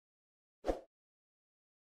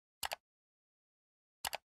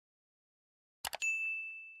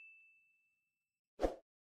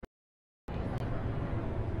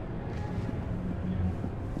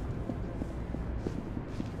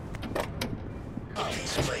On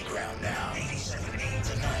this playground now. 87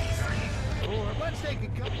 to 93. Or once they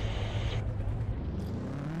could come.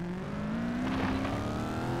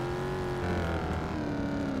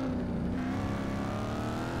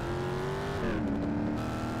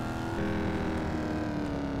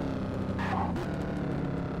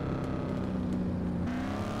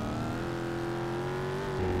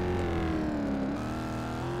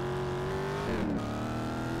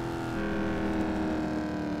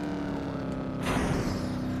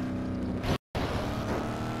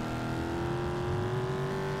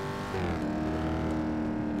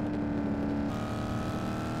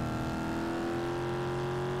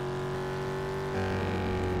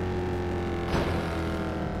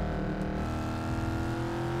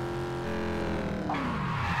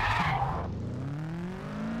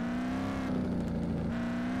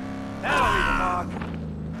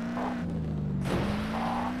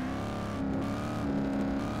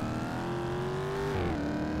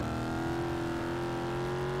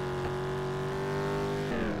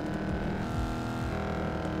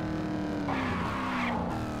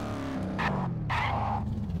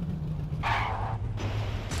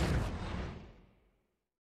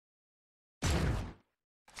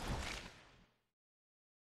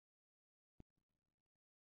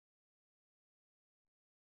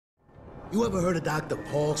 You ever heard of Dr.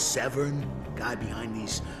 Paul Severn? Guy behind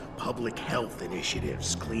these public health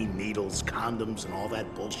initiatives, clean needles, condoms, and all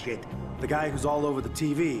that bullshit? The guy who's all over the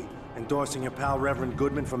TV, endorsing your pal Reverend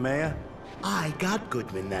Goodman for mayor? I got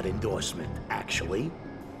Goodman that endorsement, actually.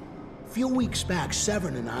 A few weeks back,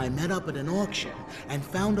 Severn and I met up at an auction and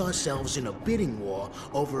found ourselves in a bidding war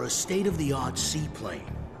over a state-of-the-art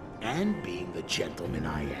seaplane. And being the gentleman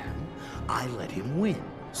I am, I let him win.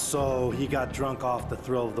 So he got drunk off the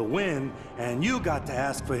thrill of the win, and you got to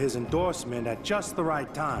ask for his endorsement at just the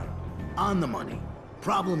right time. On the money.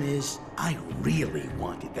 Problem is, I really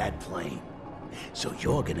wanted that plane. So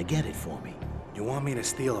you're gonna get it for me. You want me to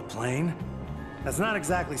steal a plane? That's not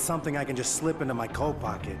exactly something I can just slip into my coat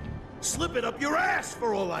pocket. Slip it up your ass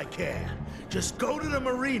for all I care. Just go to the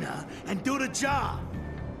marina and do the job.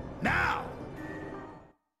 Now!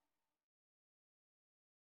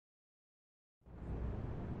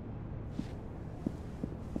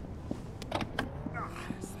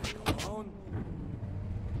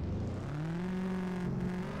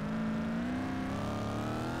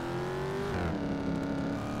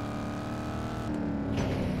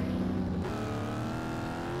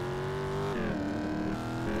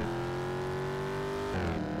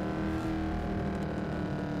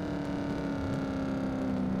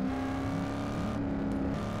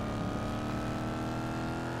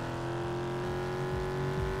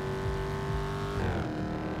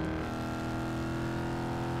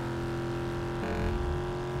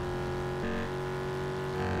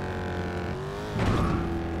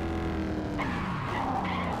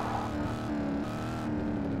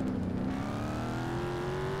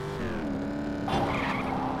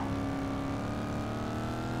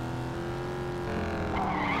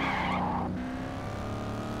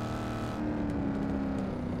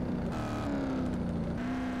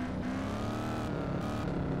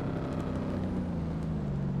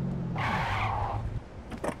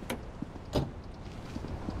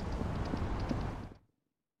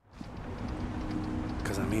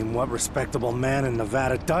 What respectable man in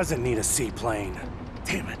Nevada doesn't need a seaplane?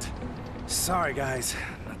 Damn it. Sorry, guys.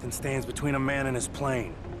 Nothing stands between a man and his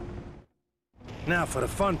plane. Now for the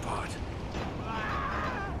fun part.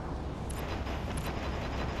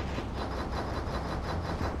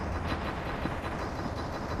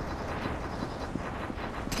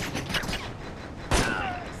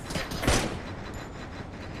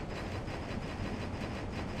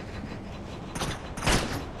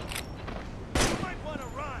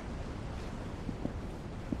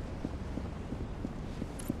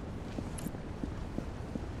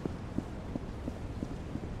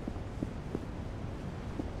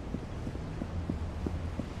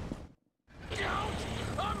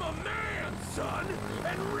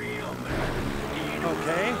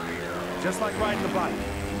 Okay, just like riding a bike.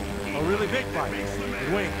 A really big bike,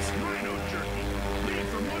 with wings. Rhino jerky, made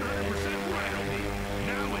from 100% rhino meat.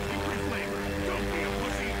 Now with hungry flavor. Don't be a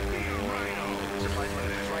pussy, be a rhino. Supplies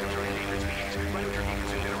limited as rhinos are endangered species. Rhino jerky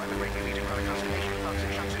consumed at a rapid rate may lead to chronic constipation,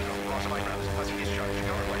 toxic shock syndrome, loss of eyebrows, fuzzy discharge,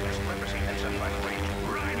 color blindness, leprosy, and subclinical rage.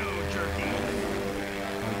 Rhino jerky.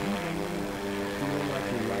 Feel like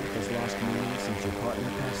your life has lost meaning since your partner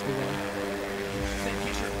passed away? Then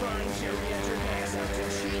get your fun geriatric ass out to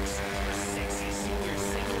cheeks for sexy senior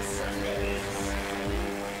single Sundays.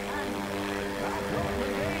 I thought the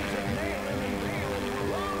days of nailing and peeling were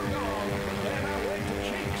long gone, but then I went to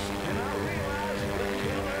Cheeks, and I realized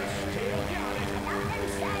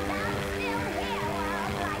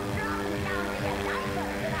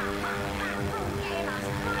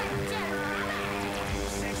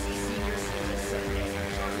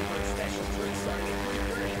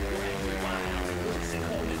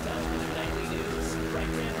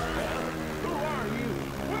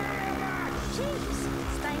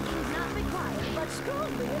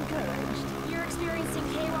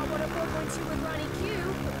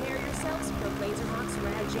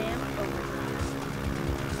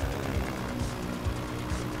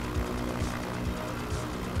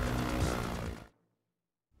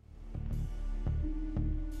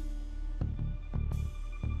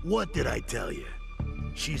What did I tell you?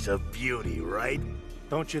 She's a beauty, right?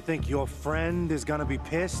 Don't you think your friend is gonna be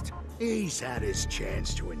pissed? He's had his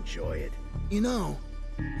chance to enjoy it. You know,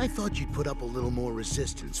 I thought you'd put up a little more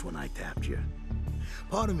resistance when I tapped you.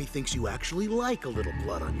 Part of me thinks you actually like a little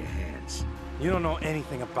blood on your hands. You don't know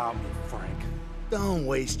anything about me, Frank. Don't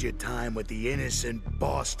waste your time with the innocent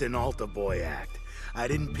Boston altar boy act. I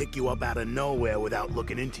didn't pick you up out of nowhere without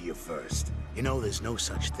looking into you first. You know there's no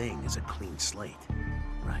such thing as a clean slate,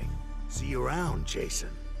 right? See you around, Jason.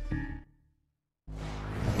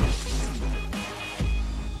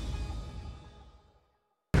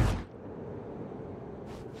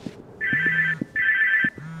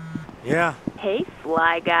 Yeah. Hey,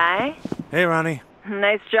 fly guy. Hey, Ronnie.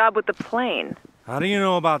 Nice job with the plane. How do you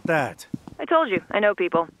know about that? I told you, I know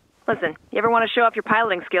people. Listen, you ever want to show off your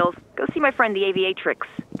piloting skills, go see my friend the Aviatrix.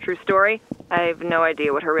 True story, I have no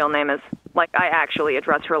idea what her real name is. Like, I actually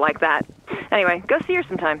address her like that. Anyway, go see her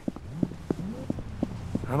sometime.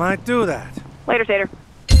 I might do that. Later, Tater.